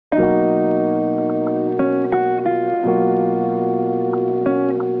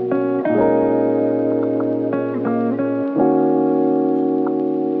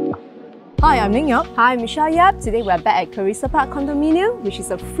I'm Ning Yap. Hi, I'm Michelle Yap. Today we're back at Carissa Park condominium, which is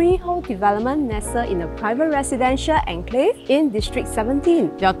a freehold development nestled in a private residential enclave in District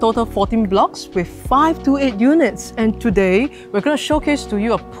 17. There are total 14 blocks with 528 units. And today, we're going to showcase to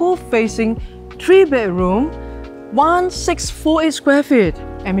you a pool-facing 3-bedroom, 1648 square feet.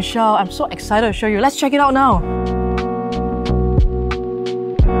 And Michelle, I'm so excited to show you. Let's check it out now.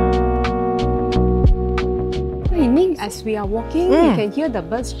 As we are walking, you can hear the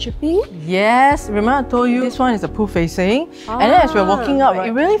birds chirping. Yes, remember I told you this one is the pool facing. And then as we're walking up,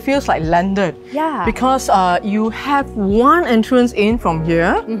 it really feels like landed. Yeah. Because you have one entrance in from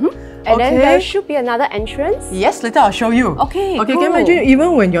here. And then there should be another entrance. Yes, later I'll show you. Okay, cool. Can you imagine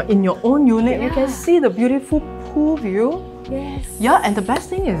even when you're in your own unit, you can see the beautiful pool view. Yes. Yeah, and the best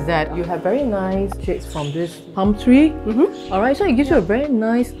thing is that you have very nice shades from this palm tree. Alright, so it gives you a very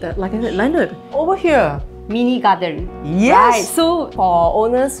nice, like I said, landed. Over here, mini garden. Yes. Right. So for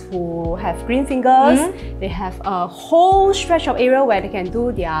owners who have green fingers, they have a whole stretch of area where they can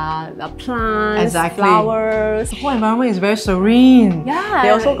do their plants, flowers. The whole environment is very serene. Yeah. They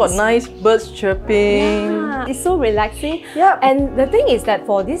also got nice birds chirping. Yeah. It's so relaxing. Yeah. And the thing is that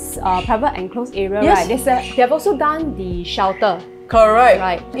for this private enclosed area, right, they have also done the shelter. Correct.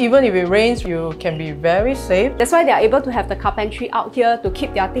 Right. Even if it rains, you can be very safe. That's why they are able to have the carpentry out here to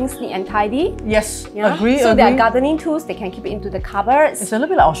keep their things neat and tidy. Yes, agree. So their gardening tools, they can keep it into the cupboards. It's a little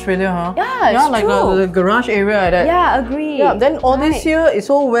bit like Australia, huh? Yeah, it's like true. the garage area like that. Yeah, agree. Yeah, then all this here is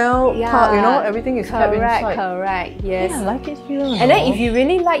all well parked, you know, everything is kept inside. Correct, yes. Yeah, I like it here. And then if you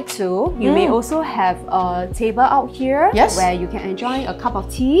really like to, you may also have a table out here where you can enjoy a cup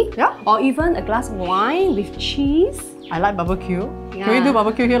of tea or even a glass of wine with cheese. I like barbecue. Can we do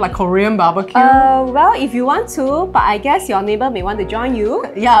barbecue here, like Korean barbecue? Well, if you want to, but I guess your neighbor may want to join you.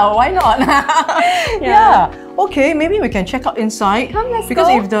 Yeah, why not? Yeah. Okay, maybe we can check out inside. Come, let's because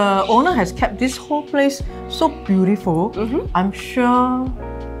go. If the owner has kept this whole place so beautiful, I'm sure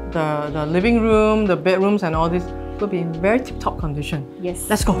the living room, the bedrooms and all this will be in very tip-top condition. Yes.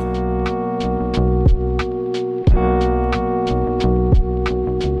 Let's go.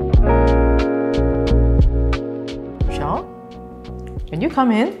 When you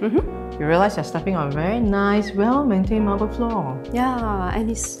come in, you realize you're stepping on a very nice, well-maintained marble floor. Yeah, and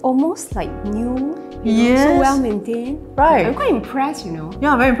it's almost like new. Yes. So well-maintained. Right. I'm quite impressed, you know.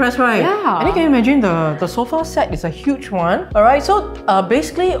 Yeah, very impressed, right? Yeah. And you can imagine the sofa set is a huge one. Alright, so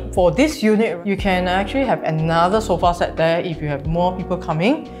basically for this unit, you can actually have another sofa set there if you have more people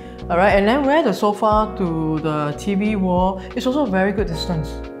coming. Alright, and then where the sofa to the TV wall is also a very good distance.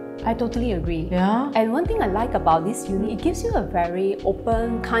 I totally agree. Yeah. And one thing I like about this unit, it gives you a very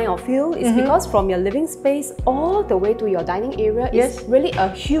open kind of feel. It's because from your living space all the way to your dining area is really a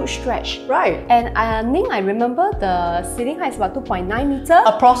huge stretch. Right. And Ning, I remember the ceiling height is about 2.9 meters.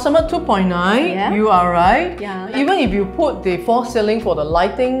 Approximate 2.9. You are right. Yeah. Even if you put the false ceiling for the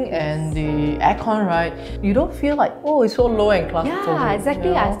lighting and the aircon, right, you don't feel like, oh, it's so low and claustrophobic. Yeah, exactly.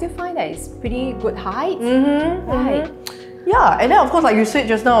 You know? I still find that it's pretty good height. Right. Yeah, and then of course, like you said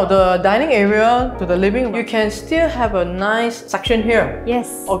just now, the dining area to the living room, you can still have a nice section here.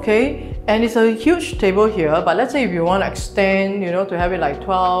 Yes. Okay, and it's a huge table here, but let's say if you want to extend, you know, to have it like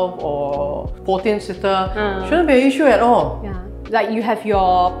 12 or 14-seater, shouldn't be an issue at all. Yeah. Like you have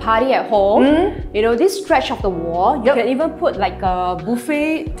your party at home, you know, this stretch of the wall, you can even put like a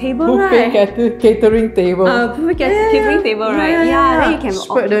buffet table, Catering table. Catering table, right? Yeah, then you can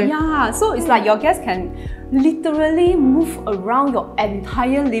spread so it's like your guests can literally move around your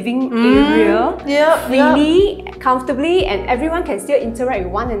entire living area freely, comfortably, and everyone can still interact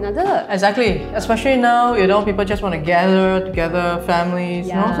with one another. Exactly. Especially now, you know, people just want to gather together, families.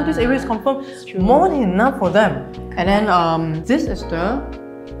 You know, so this area is confirmed more than enough for them. And then this is the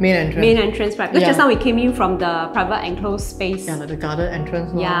main entrance. Main entrance, right? Because just now we came in from the private enclosed space. Yeah, like the garden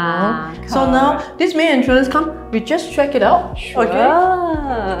entrance. Yeah. So now, this main entrance, we just check it out. Sure.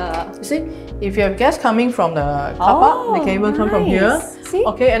 Okay. You see, if you have guests coming from the car park, they can even come from here. See?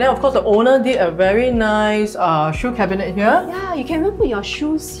 Okay, and then of course the owner did a very nice shoe cabinet here. Yeah, you can even put your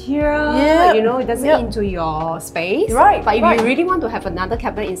shoes here. Yeah. You know, it doesn't into your space. Right. But if you really want to have another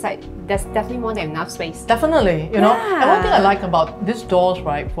cabinet inside, there's definitely more than enough space. Definitely, you know. And one thing I like about these doors,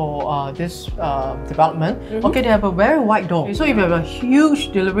 right, for this development, okay, they have a very wide door. So if you have a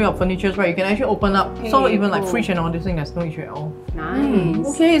huge delivery of furniture, right, you can actually open up. So even like fridge and all this thing, there's no issue at all.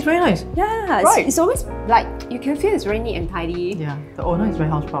 Nice. Okay, it's very nice. Yeah, it's always like, you can feel it's very neat and tidy. Yeah, the owner is very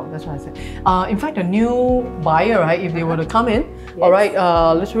house proud, that's what I said. In fact, the new buyer, right, if they were to come in, alright,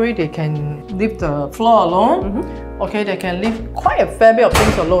 literally they can leave the floor alone. Okay, they can leave quite a fair bit of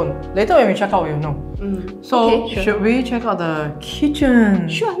things alone. Later when we check out, you'll know. So Okay, sure. should we check out the kitchen?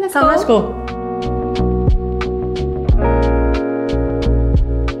 Sure, let's Come, go. let's go.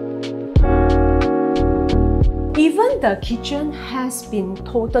 Even the kitchen has been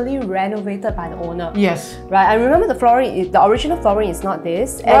totally renovated by the owner. Yes. Right, I remember the flooring, the original flooring is not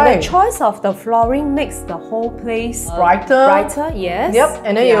this. And Right. the choice of the flooring makes the whole place Brighter. brighter, yes. Yep,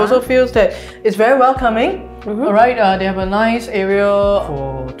 and then it also feels that it's very welcoming. Alright, they have a nice area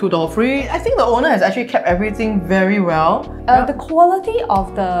for two-door free. I think the owner has actually kept everything very well. The quality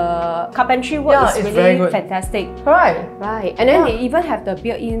of the carpentry work Yeah, is it's really very good. fantastic. Right. Right, and then they even have the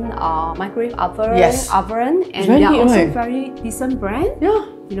built-in microwave oven, Yes. and very they are neat, also right? very decent brand. Yeah.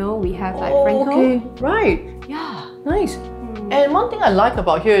 You know, we have like Oh, Franco. okay. Right. Yeah. Nice. And one thing I like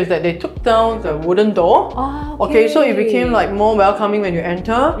about here is that they took down the wooden door. Okay, so it became like more welcoming when you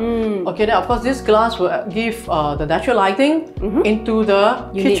enter. Okay, then of course this glass will give the natural lighting into the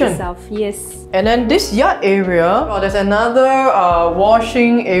Unit kitchen. itself, yes. And then this yard area, there's another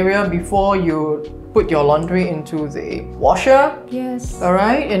washing area before you put your laundry into the washer. Yes.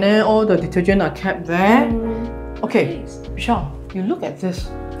 Alright, and then all the detergent are kept there. Okay, Michelle, you look at this.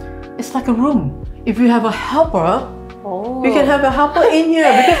 It's like a room. If you have a helper, you can have a helper in here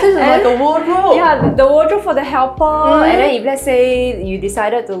because this is like a wardrobe. Yeah, the wardrobe for the helper. And then if let's say you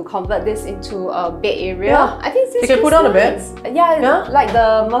decided to convert this into a bed area, I think this You can put on a bed. Yeah, like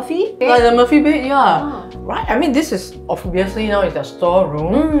the Murphy bed. Like the Murphy bed, Right, I mean this is obviously now it's a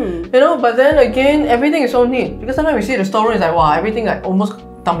storeroom. You know, but then again, everything is so neat. Because sometimes we see the storeroom is like, wow, everything like almost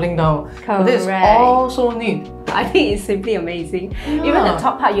tumbling down. But this is all so neat. I think it's simply amazing. Even the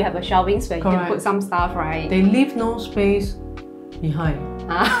top part, you have a shelvings where you can put some stuff, right? They leave no space behind.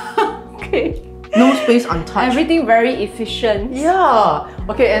 Okay. No space untouched. Everything very efficient. Yeah.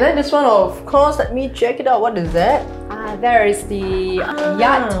 Okay, and then this one, of course, let me check it out. What is that? There is the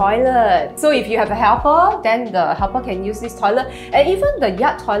yard toilet. So if you have a helper, then the helper can use this toilet. And even the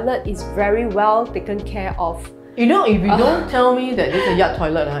yard toilet is very well taken care of. You know, if you don't tell me that it's a yard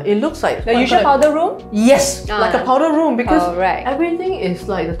toilet, it looks like The usual powder room? Yes, like a powder room because Correct. everything is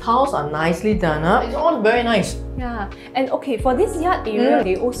like the tiles are nicely done. It's all very nice. Yeah, and okay, for this yard area,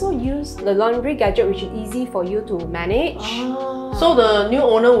 they also use the laundry gadget, which is easy for you to manage. So the new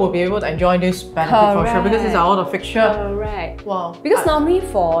owner will be able to enjoy this benefit for sure because these are all the fixture. Correct. Wow. Because normally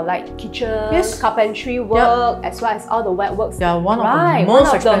for like kitchen, carpentry work, as well as all the wet works, they are one of the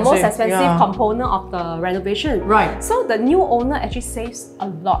most expensive component of the renovation. Right. So the new owner actually saves a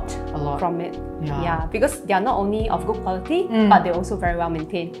lot from it. Yeah. Because they are not only of good quality, but they're also very well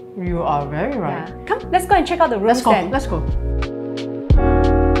maintained. You are very right. Yeah. Come, let's go and check out the rooms then. Let's go.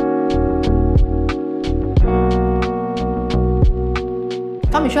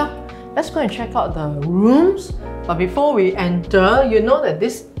 Come, Michelle. Let's go and check out the rooms. But before we enter, you know that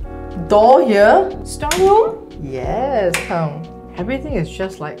this door here, storeroom? Yes, come. Everything is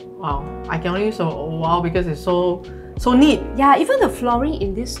just like wow. I can only say wow because it's so neat. Yeah, even the flooring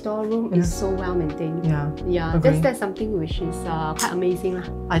in this storeroom is so well maintained. Yeah. That's something which is quite amazing.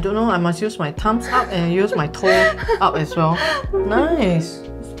 I don't know, I must use my thumbs up and use my toe up as well. Nice.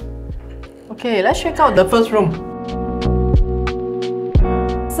 Okay, let's check out the first room.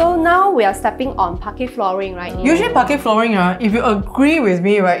 So now we are stepping on parquet flooring, right? Usually parquet flooring, if you agree with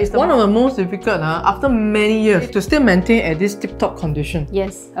me, right, it's one of the most difficult after many years to still maintain at this tip-top condition.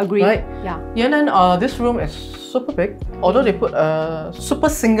 Yes, agree. Right? Yeah. And then this room is super big, although they put a super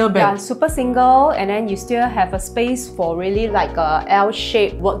single bed. Yeah, super single, and then you still have a space for really like a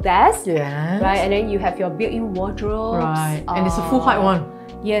L-shaped work desk. Yes. Right, and then you have your built-in wardrobe. Right, and it's a full height one.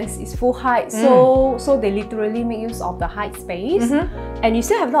 Yes, it's full height. So they literally make use of the height space. And you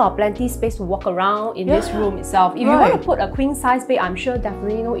still have a lot of plenty space to walk around in this room itself. If you want to put a queen size bed, I'm sure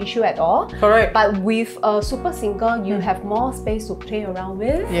definitely no issue at all. Correct. But with a super single, you have more space to play around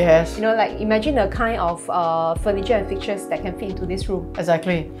with. Yes. You know, like imagine the kind of furniture and fixtures that can fit into this room.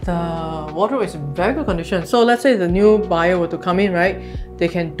 Exactly. The wardrobe is in very good condition. So let's say the new buyer were to come in, right? They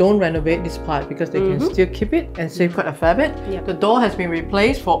don't renovate this part because they can still keep it and save quite a fair bit. Yep. The door has been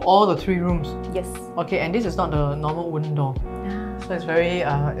replaced for all the 3 rooms. Yes. Okay, and this is not the normal wooden door. So it's very,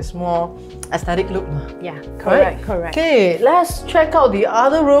 it's more aesthetic look. Yeah, correct. Okay, let's check out the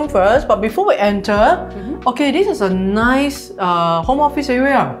other room first. But before we enter, okay, this is a nice home office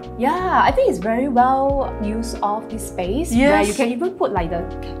area. Yeah, I think it's very well used of this space. Yes. Where you can even put like the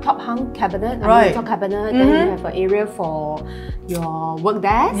top hung cabinet, top cabinet. Then you have an area for your work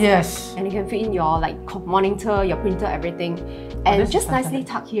desk. Yes. And you can fit in your like monitor, your printer, everything. And just nicely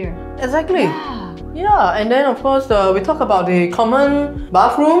tucked here. Exactly. Yeah, and then of course we talk about the common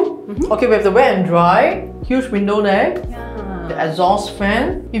bathroom. Okay, we have the wet and dry, huge window there. the exhaust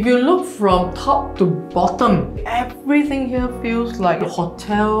fan. If you look from top to bottom, everything here feels like a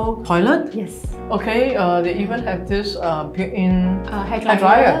hotel toilet. Yes. Okay, they even have this built-in hair dryer.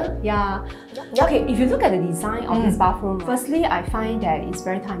 dryer. Yeah. Okay, if you look at the design of this bathroom, firstly, I find that it's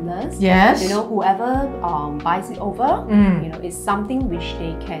very timeless. Yes. You know, whoever buys it over, you know, it's something which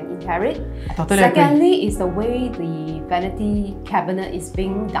they can inherit. Totally Secondly, agree. is the way the vanity cabinet is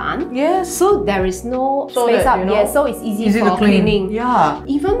being done. Yes. So there is no space that, up you know, here, so it's easy to for clean. cleaning. Yeah.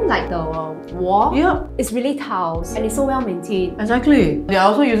 Even like the wall, Yeah. it's really tiles and it's so well maintained. Exactly. They are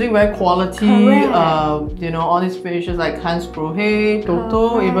also using very quality, you know, all these finishes like Hans Grohe,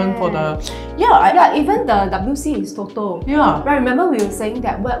 Toto, even for the yeah, even the WC is Toto. Yeah. Right, remember we were saying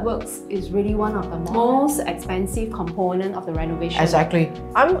that wet works is really one of the most expensive component of the renovation. Exactly.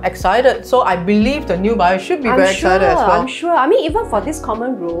 I'm excited. So I believe the new buyer should be very excited as well. I'm sure. I mean, even for this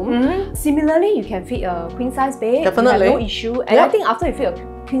common room, similarly, you can fit a queen size bed. Definitely. You have no issue. And I think after you fit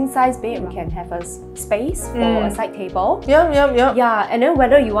a queen size bed, we can have a space for a side table. Yeah, and then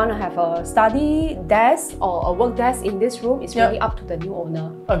whether you want to have a study desk or a work desk in this room, it's really up to the new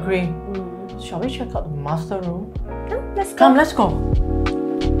owner. Agree. Shall we check out the master room? Let's go. Come, let's go.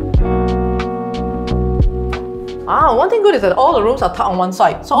 One thing good is that all the rooms are tucked on one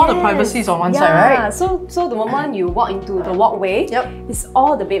side. So all the privacy is on one side, right? So the moment you walk into the walkway, it's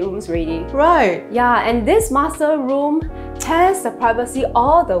all the bedrooms ready. Right. Yeah, and this master room has the privacy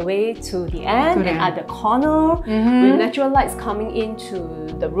all the way to the end and at the corner with natural lights coming into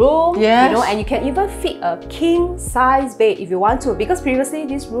the room. Yes. You know, and you can even fit a king size bed if you want to, because previously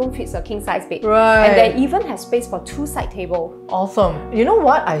this room fits a king size bed. Right. And they even has space for 2 side tables. Awesome. You know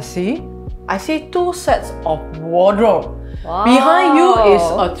what I see? I see 2 sets of wardrobe. Wow. Behind you is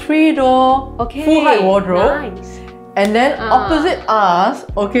a 3-door full height wardrobe. Nice. And then opposite us,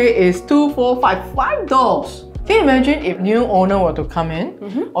 is 2, 4, 5 doors. Can you imagine if new owner were to come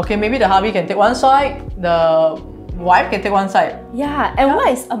in? Okay, maybe the hubby can take one side, the wife can take one side. Yeah, and what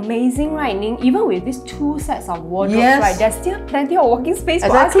is amazing, right, Ning, even with these 2 sets of wardrobes, right, there's still plenty of walking space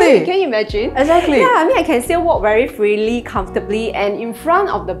for us. Can you imagine? Exactly. Yeah, I mean, I can still walk very freely, comfortably, and in front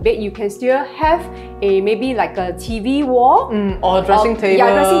of the bed, you can still have a maybe like a TV wall. Or a dressing table.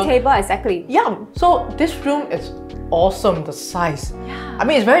 Yeah, dressing table, exactly. Yeah, so this room is awesome, the size. I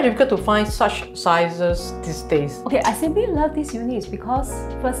mean, it's very difficult to find such sizes these days. Okay, I simply love this unit because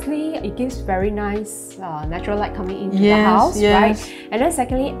firstly, it gives very nice natural light coming into the house, right? And then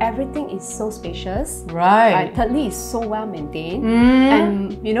secondly, everything is so spacious. Right. Thirdly, it's so well maintained.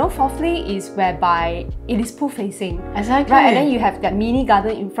 And you know, fourthly is whereby it is pool facing. Exactly. Right, and then you have that mini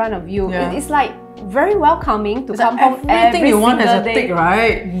garden in front of you. It's like very welcoming to come home everything you want has a day. tick,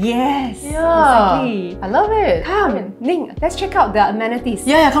 right? Yes. Yeah. Exactly. I love it. Come, Ning, let's check out the amenities.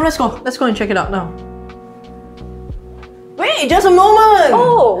 Yeah, come, let's go. Let's go and check it out now. Wait, just a moment!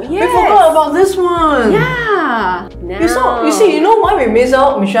 Oh, yes! We forgot about this one! Yeah! You see, you know why we miss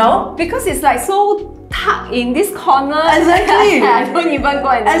out, Michelle? Because it's like so tucked in this corner. Exactly! I don't even go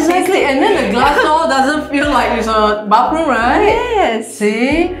and exactly, and then the glass door doesn't feel like it's a bathroom, right? Yes!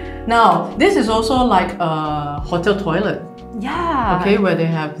 See? Now, this is also like a hotel toilet. Yeah! Okay, where they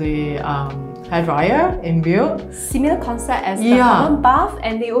have the hair dryer inbuilt. Similar concept as the common bath,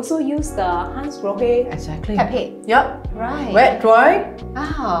 and they also use the Hans Grohe tap head. Yep. Right. Wet, dry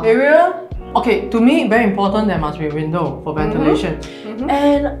area. Okay, to me, very important, there must be a window for ventilation.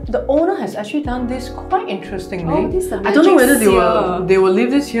 And the owner has actually done this quite interestingly. Oh, this is a I don't know whether seal. they will leave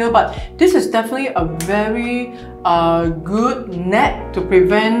this here, but this is definitely a very good net to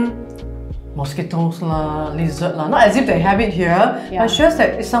prevent mosquitoes lah, lizard lah. Not as if they have it here, but it's just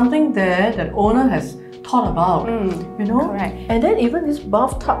that it's something there that owner has thought about, you know? Correct. And then even this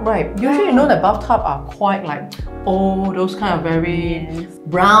bathtub, right? Usually you know that bathtub are quite like old, those kind of very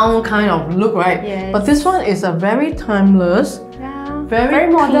brown kind of look, right? Yes. But this one is a very timeless,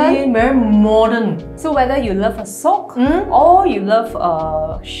 very modern. clean, very modern. So whether you love a soak or you love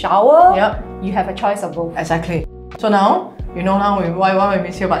a shower, you have a choice of both. Exactly. So now, you know now why we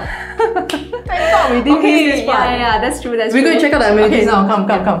miss here, but thank God we didn't miss this part. Yeah, that's true. We're going to check out the amenities now.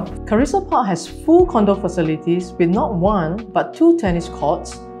 Come. Carissa Park has full condo facilities with not 1 but 2 tennis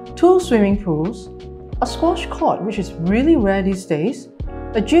courts, 2 swimming pools, a squash court, which is really rare these days,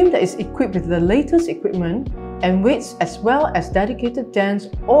 a gym that is equipped with the latest equipment and weights, as well as dedicated dance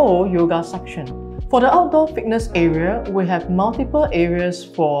or yoga section. For the outdoor fitness area, we have multiple areas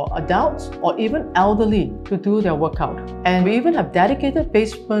for adults or even elderly to do their workout. And we even have dedicated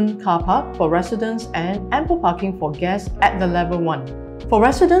basement car park for residents and ample parking for guests at the level 1. For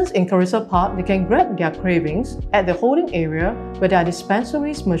residents in Carissa Park, they can grab their cravings at the holding area where there are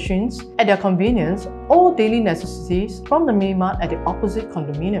dispensaries machines at their convenience or daily necessities from the mini-mart at the opposite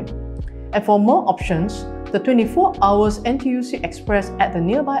condominium. And for more options, the 24 hours NTUC Express at the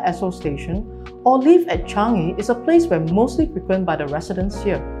nearby Esso station or Live at Changi is a place where mostly frequented by the residents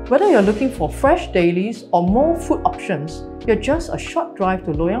here. Whether you're looking for fresh dailies or more food options, you're just a short drive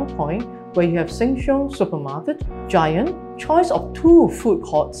to Loyang Point where you have Sheng Supermarket, Giant, choice of 2 food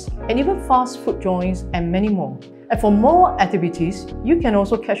courts, and even fast food joints and many more. And for more activities, you can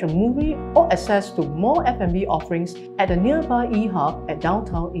also catch a movie or access to more F&B offerings at the nearby E-Hub at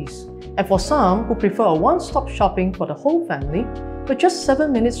Downtown East. And for some who prefer a one-stop shopping for the whole family, we're just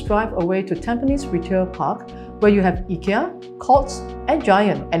 7 minutes drive away to Tampines Retail Park, where you have IKEA, Courts, and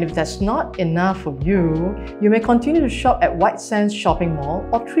Giant. And if that's not enough for you, you may continue to shop at White Sands Shopping Mall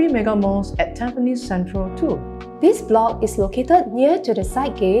or 3 mega malls at Tampines Central too. This block is located near to the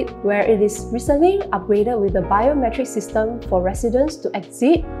side gate where it is recently upgraded with a biometric system for residents to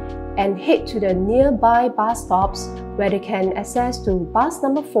exit and head to the nearby bus stops where they can access to bus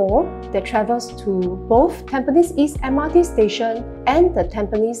number 4 that travels to both Tampines East MRT station and the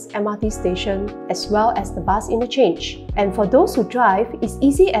Tampines MRT station, as well as the bus interchange. And for those who drive, it's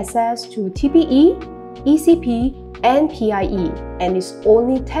easy access to TPE, ECP, and PIE, and it's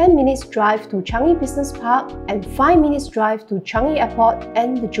only 10 minutes drive to Changi Business Park and 5 minutes drive to Changi Airport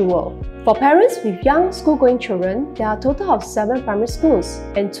and the Jewel. For parents with young school-going children, there are a total of 7 primary schools,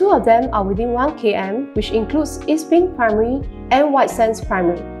 and 2 of them are within 1 km, which includes East Spring Primary and White Sands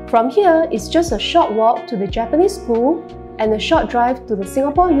Primary. From here, it's just a short walk to the Japanese school and a short drive to the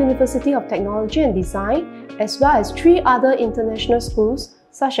Singapore University of Technology and Design, as well as 3 other international schools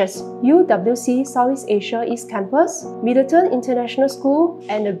such as UWC Southeast Asia East Campus, Middleton International School,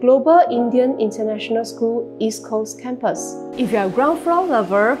 and the Global Indian International School East Coast Campus. If you're a ground floor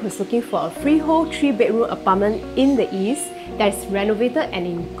lover who's looking for a freehold 3-bedroom apartment in the East that is renovated and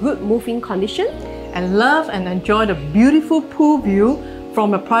in good move-in condition, and love and enjoy the beautiful pool view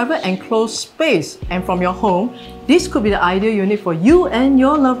from a private enclosed space and from your home, this could be the ideal unit for you and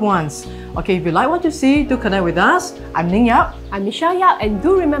your loved ones. Okay, if you like what you see, do connect with us. I'm Ning Yap. I'm Michelle Yap, and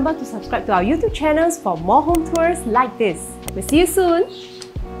do remember to subscribe to our YouTube channels for more home tours like this. We'll see you soon!